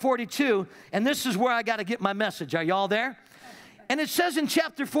Job 42, and this is where I got to get my message. Are y'all there? And it says in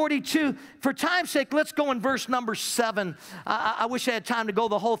chapter 42, for time's sake, let's go in verse number 7. I wish I had time to go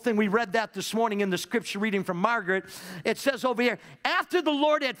the whole thing. We read that this morning in the scripture reading from Margaret. It says over here, after the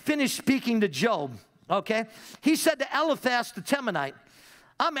Lord had finished speaking to Job, okay, he said to Eliphaz the Temanite,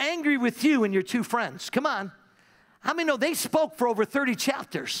 I'm angry with you and your 2 friends. Come on. How many know they spoke for over 30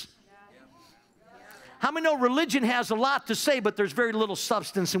 chapters? How many know religion has a lot to say, but there's very little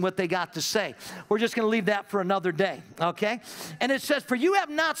substance in what they got to say? We're just going to leave that for another day, okay? And it says, for you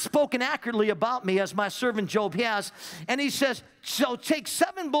have not spoken accurately about me as my servant Job has. And he says, so take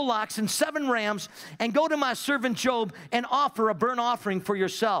 7 bullocks and 7 rams and go to my servant Job and offer a burnt offering for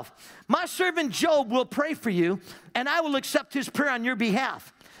yourself. My servant Job will pray for you, and I will accept his prayer on your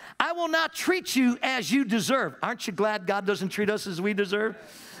behalf. I will not treat you as you deserve. Aren't you glad God doesn't treat us as we deserve?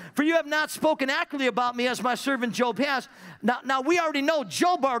 For you have not spoken accurately about me as my servant Job has. Now we already know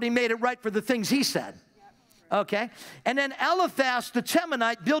Job already made it right for the things he said. Okay? And then Eliphaz the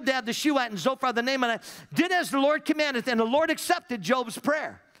Temanite, Bildad the Shuhite, and Zophar the Naamanite did as the Lord commanded, and the Lord accepted Job's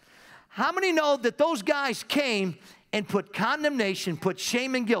prayer. How many know that those guys came and put condemnation, put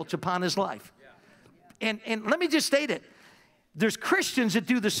shame and guilt upon his life? And let me just state it. There's Christians that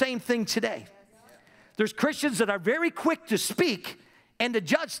do the same thing today. There's Christians that are very quick to speak and to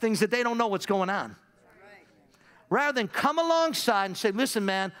judge things that they don't know what's going on. Rather than come alongside and say, listen,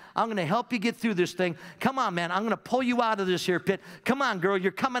 man, I'm going to help you get through this thing. Come on, man, I'm going to pull you out of this here pit. Come on, girl,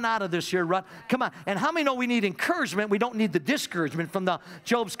 you're coming out of this here rut. Come on. And how many know we need encouragement? We don't need the discouragement from the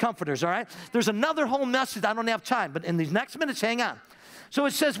Job's comforters, all right? There's another whole message. I don't have time, but in these next minutes, hang on. So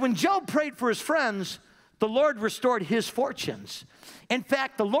it says, when Job prayed for his friends, the Lord restored his fortunes. In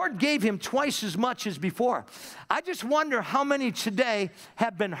fact, the Lord gave him twice as much as before. I just wonder how many today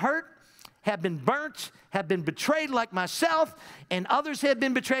have been hurt, have been burnt, have been betrayed like myself, and others have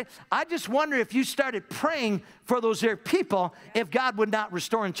been betrayed. I just wonder if you started praying for those there people, if God would not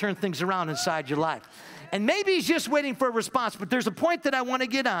restore and turn things around inside your life. And maybe he's just waiting for a response, but there's a point that I want to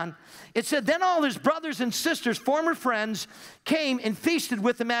get on. It said, then all his brothers and sisters, former friends, came and feasted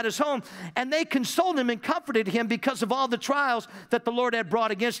with him at his home, and they consoled him and comforted him because of all the trials that the Lord had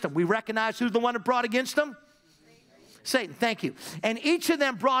brought against him. We recognize who's the one that brought against him? Satan, thank you. And each of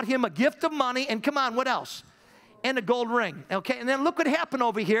them brought him a gift of money, and come on, what else? And a gold ring, okay? And then look what happened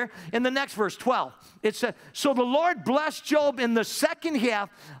over here in the next verse, 12. It said, so the Lord blessed Job in the second half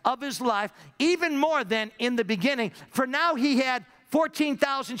of his life, even more than in the beginning. For now he had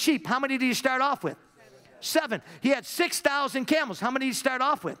 14,000 sheep. How many did he start off with? 7. He had 6,000 camels. How many did he start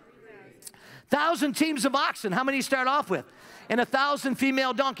off with? 1,000 teams of oxen. How many did he start off with? And 1,000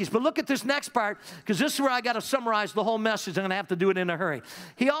 female donkeys. But look at this next part, because this is where I got to summarize the whole message. I'm going to have to do it in a hurry.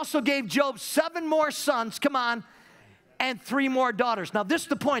 He also gave Job 7 more sons, come on, and 3 more daughters. Now, this is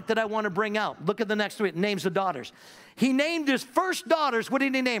the point that I want to bring out. Look at the next one. It names the daughters. He named his first daughters, what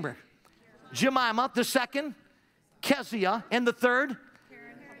did he name her? Jemima. The second, Keziah. And the third,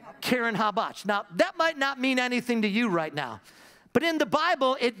 Karen Habach. Now, that might not mean anything to you right now, but in the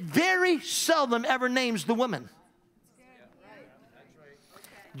Bible, it very seldom ever names the women.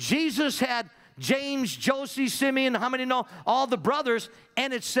 Jesus had James, Josie, Simeon, how many know? All the brothers,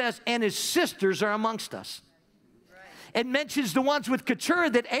 and it says, and his sisters are amongst us. It mentions the ones with Keturah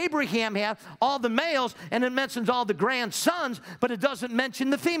that Abraham had, all the males, and it mentions all the grandsons, but it doesn't mention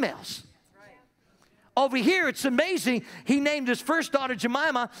the females. Over here, it's amazing. He named his first daughter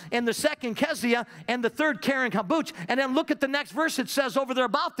Jemima, and the second Keziah, and the third Karen Habuch. And then look at the next verse. It says over there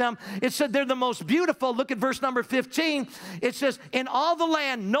about them, it said they're the most beautiful. Look at verse number 15. It says, in all the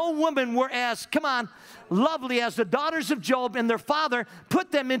land, no women were as, come on, lovely as the daughters of Job, and their father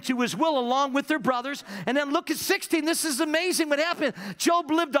put them into his will along with their brothers. And then look at 16. This is amazing what happened. Job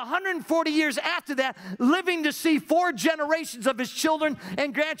lived 140 years after that, living to see 4 generations of his children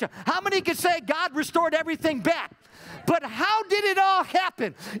and grandchildren. How many could say God restored everything back? But how did it all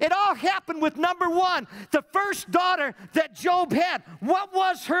happen? It all happened with number 1, the first daughter that Job had. What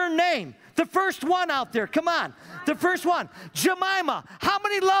was her name? The first one out there, come on. The first one, Jemima. How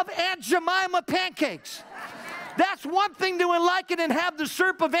many love Aunt Jemima pancakes? That's one thing to like it and have the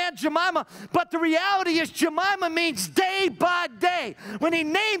syrup of Aunt Jemima, but the reality is Jemima means day by day. When he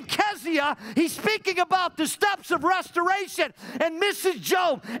named Keziah, he's speaking about the steps of restoration. And Mrs.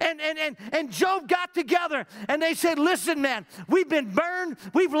 Job and Job got together and they said, listen, man, we've been burned,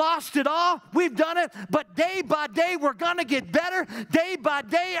 we've lost it all, we've done it, but day by day we're going to get better. Day by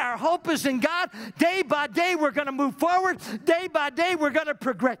day our hope is in God. Day by day we're going to move forward. Day by day we're going to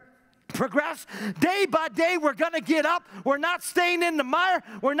progress. Day by day, we're going to get up. We're not staying in the mire.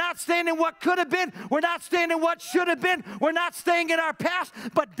 We're not staying in what could have been. We're not staying in what should have been. We're not staying in our past.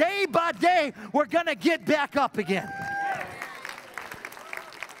 But day by day, we're going to get back up again.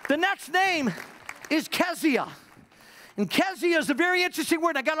 The next name is Keziah. And Keziah is a very interesting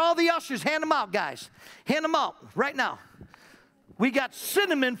word. I got all the ushers. Hand them out, guys. Hand them out right now. We got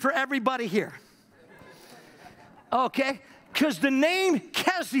cinnamon for everybody here. Okay? Because the name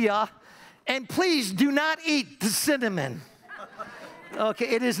Keziah, and please do not eat the cinnamon. Okay,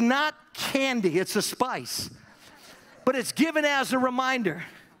 it is not candy, it's a spice. But it's given as a reminder.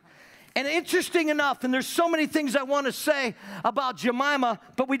 And interesting enough, and there's so many things I want to say about Jemima,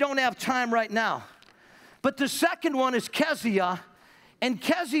 but we don't have time right now. But the second one is Keziah, and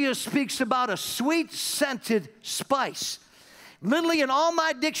Keziah speaks about a sweet-scented spice. Literally in all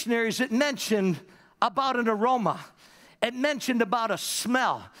my dictionaries, it mentioned about an aroma. It mentioned about a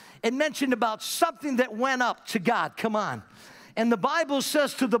smell. It mentioned about something that went up to God. Come on. And the Bible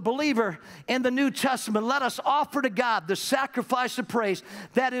says to the believer in the New Testament, let us offer to God the sacrifice of praise.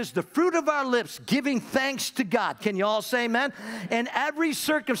 That is the fruit of our lips, giving thanks to God. Can you all say amen? In every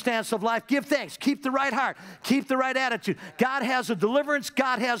circumstance of life, give thanks. Keep the right heart. Keep the right attitude. God has a deliverance.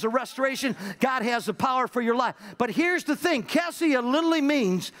 God has a restoration. God has the power for your life. But here's the thing. Keziah literally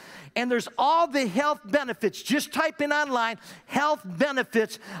means, and there's all the health benefits. Just type in online, health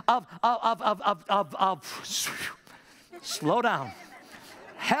benefits of slow down.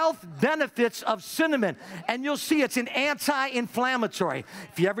 health benefits of cinnamon. And you'll see it's an anti-inflammatory.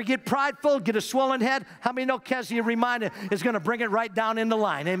 If you ever get prideful, get a swollen head, how many know Kezia reminded is going to bring it right down in the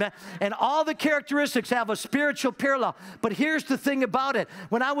line? Amen. And all the characteristics have a spiritual parallel. But here's the thing about it.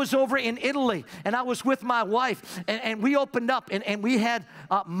 When I was over in Italy and I was with my wife and we opened up and we had,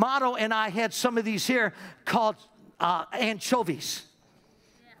 Mato and I had some of these here called anchovies.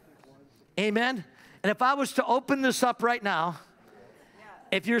 Amen. And if I was to open this up right now,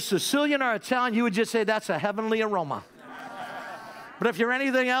 if you're Sicilian or Italian, you would just say that's a heavenly aroma. But if you're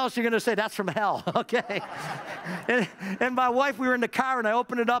anything else, you're going to say that's from hell, okay? And my wife, we were in the car, and I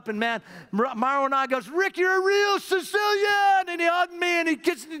opened it up, and man, Maro and I goes, Rick, you're a real Sicilian. And he hugged me, and he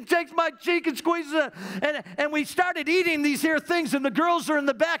kisses and takes my cheek and squeezes it. And we started eating these here things, and the girls are in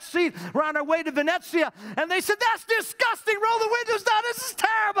the back seat. We're on our way to Venezia, and they said, that's disgusting. Roll the windows down. This is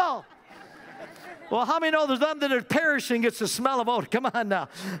terrible. Well, how many know there's none that are perishing? It's the smell of odor. Come on now.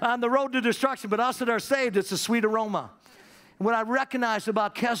 On the road to destruction, but us that are saved, it's a sweet aroma. What I recognized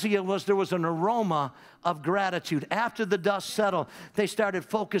about Kezia was there was an aroma of gratitude. After the dust settled, they started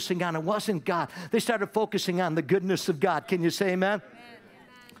focusing on it wasn't God. They started focusing on the goodness of God. Can you say amen?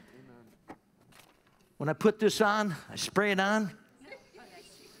 Amen. When I put this on, I spray it on.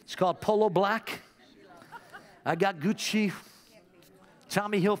 It's called Polo Black. I got Gucci,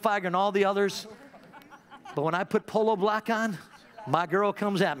 Tommy Hilfiger, and all the others. But when I put Polo Black on, my girl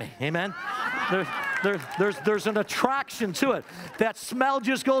comes at me. Amen? There's an attraction to it. That smell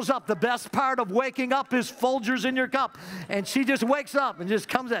just goes up. The best part of waking up is Folgers in your cup. And she just wakes up and just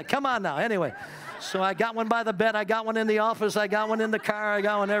comes at. Come on now. Anyway, so I got one by the bed. I got one in the office. I got one in the car. I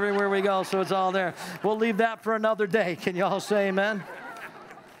got one everywhere we go. So it's all there. We'll leave that for another day. Can you all say amen?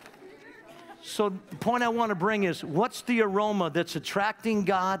 So the point I want to bring is, what's the aroma that's attracting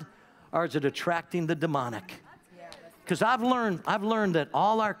God, or is it attracting the demonic? Because I've learned that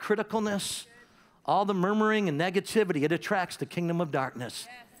all our criticalness, all the murmuring and negativity, it attracts the kingdom of darkness.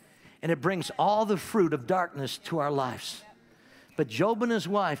 And it brings all the fruit of darkness to our lives. But Job and his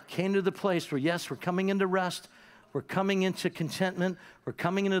wife came to the place where, yes, we're coming into rest. We're coming into contentment. We're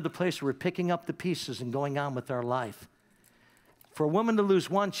coming into the place where we're picking up the pieces and going on with our life. For a woman to lose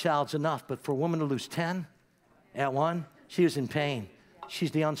one child's enough, but for a woman to lose 10 at one, she is in pain.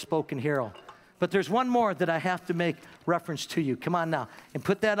 She's the unspoken hero. But there's one more that I have to make reference to you. Come on now. And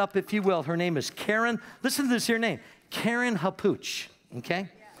put that up if you will. Her name is Karen. Listen to this here name. Karen Hapuch. Okay?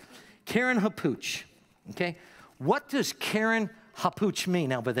 Karen Hapuch. Okay? What does Karen Hapuch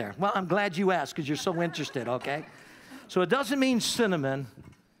mean over there? Well, I'm glad you asked because you're so interested, okay? So it doesn't mean cinnamon.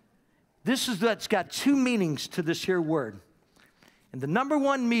 That's got two meanings to this here word. And the number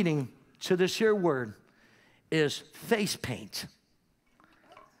one meaning to this here word is face paint.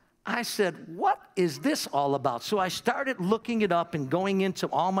 I said, what is this all about? So I started looking it up and going into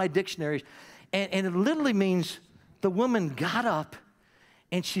all my dictionaries, and it literally means the woman got up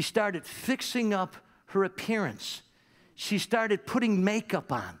and she started fixing up her appearance. She started putting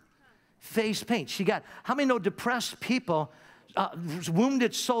makeup on, face paint. How many know depressed people,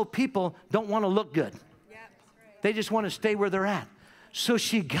 wounded soul people don't want to look good? Yeah, right. They just want to stay where they're at. So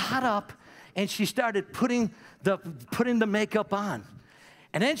she got up and she started putting the makeup on.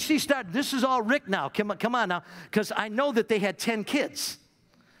 And then she started, this is all Rick now, come on now, because I know that they had 10 kids.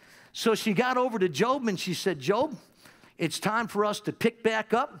 So she got over to Job and she said, Job, it's time for us to pick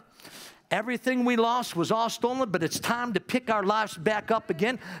back up. Everything we lost was all stolen, but it's time to pick our lives back up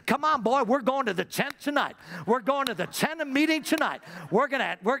again. Come on, boy, we're going to the tent tonight. We're going to the tent meeting tonight. We're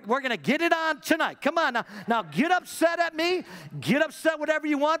gonna get it on tonight. Come on now. Now get upset at me, get upset whatever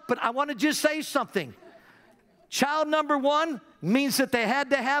you want, but I want to just say something. Child number one means that they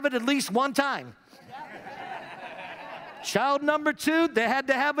had to have it at least one time. Child number two, they had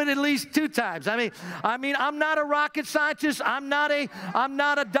to have it at least 2 times. I mean, I'm not a rocket scientist. I'm not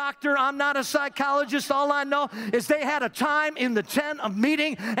a doctor. I'm not a psychologist. All I know is they had a time in the tent of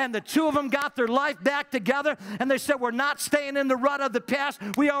meeting, and the 2 of them got their life back together, and they said, we're not staying in the rut of the past.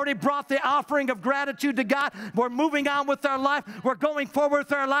 We already brought the offering of gratitude to God. We're moving on with our life. We're going forward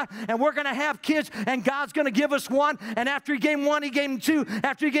with our life, and we're going to have kids, and God's going to give us 1, and after he gave him 1, he gave him 2.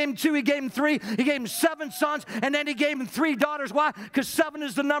 After he gave him 2, he gave him 3. He gave him 7 sons, and then he gave him 3 daughters. Why? Because 7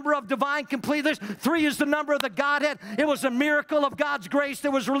 is the number of divine completeness. 3 is the number of the Godhead. It was a miracle of God's grace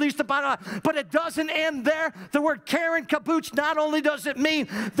that was released upon us. But it doesn't end there. The word Karen Kabuch, not only does it mean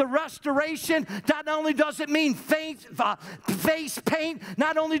the restoration, not only does it mean face paint,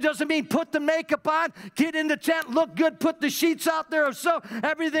 not only does it mean put the makeup on, get in the tent, look good, put the sheets out there, so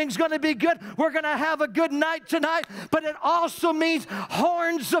everything's going to be good. We're going to have a good night tonight. But it also means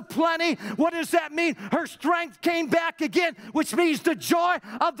horns of plenty. What does that mean? Her strength came back back again, which means the joy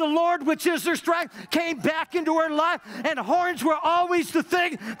of the Lord, which is their strength, came back into her life. And horns were always the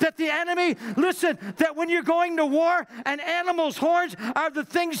thing that the enemy, listen, that when you're going to war, an animal's horns are the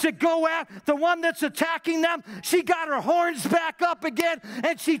things that go at the one that's attacking them. She got her horns back up again,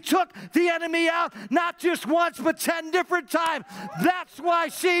 and she took the enemy out, not just once, but 10 different times. That's why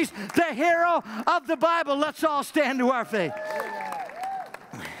she's the hero of the Bible. Let's all stand to our faith.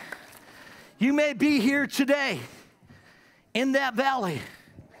 You may be here today in that valley,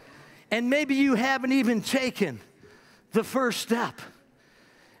 and maybe you haven't even taken the first step.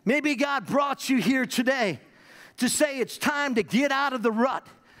 Maybe God brought you here today to say it's time to get out of the rut.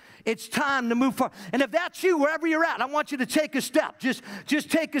 It's time to move forward. And if that's you, wherever you're at, I want you to take a step. Just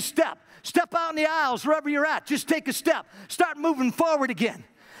take a step. Step out in the aisles, wherever you're at. Just take a step. Start moving forward again.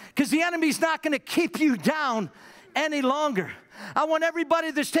 Because the enemy's not going to keep you down any longer. I want everybody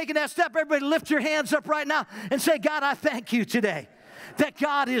that's taking that step, everybody lift your hands up right now and say, God, I thank you today that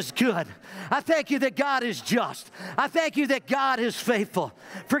God is good. I thank you that God is just. I thank you that God is faithful.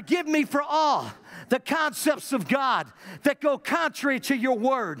 Forgive me for all the concepts of God that go contrary to your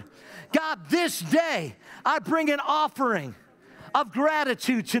word. God, this day I bring an offering of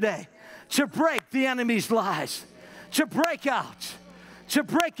gratitude today to break the enemy's lies, to break out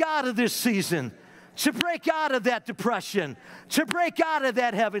of this season, to break out of that depression, to break out of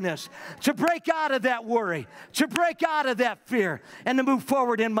that heaviness, to break out of that worry, to break out of that fear, and to move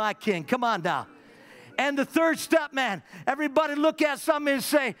forward in my King. Come on now. And the third step, man, everybody look at something and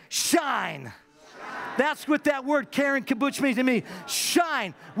say, shine. That's what that word Karen Kibuch means to me.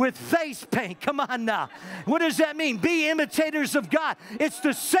 Shine with face paint. Come on now. What does that mean? Be imitators of God. It's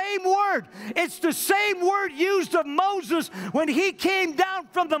the same word. It's the same word used of Moses when he came down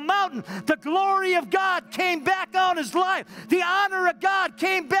from the mountain. The glory of God came back on his life. The honor of God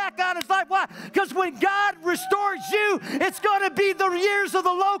came back on his life. Why? Because when God restores you, it's going to be the years of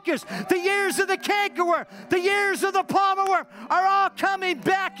the locust, the years of the cankerworm, the years of the palmer worm are all coming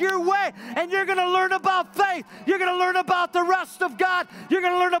back your way. And you're going to learn about faith. You're going to learn about the rest of God. You're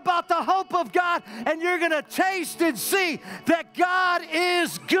going to learn about the hope of God. And you're going to taste and see that God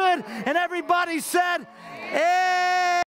is good. And everybody said, amen.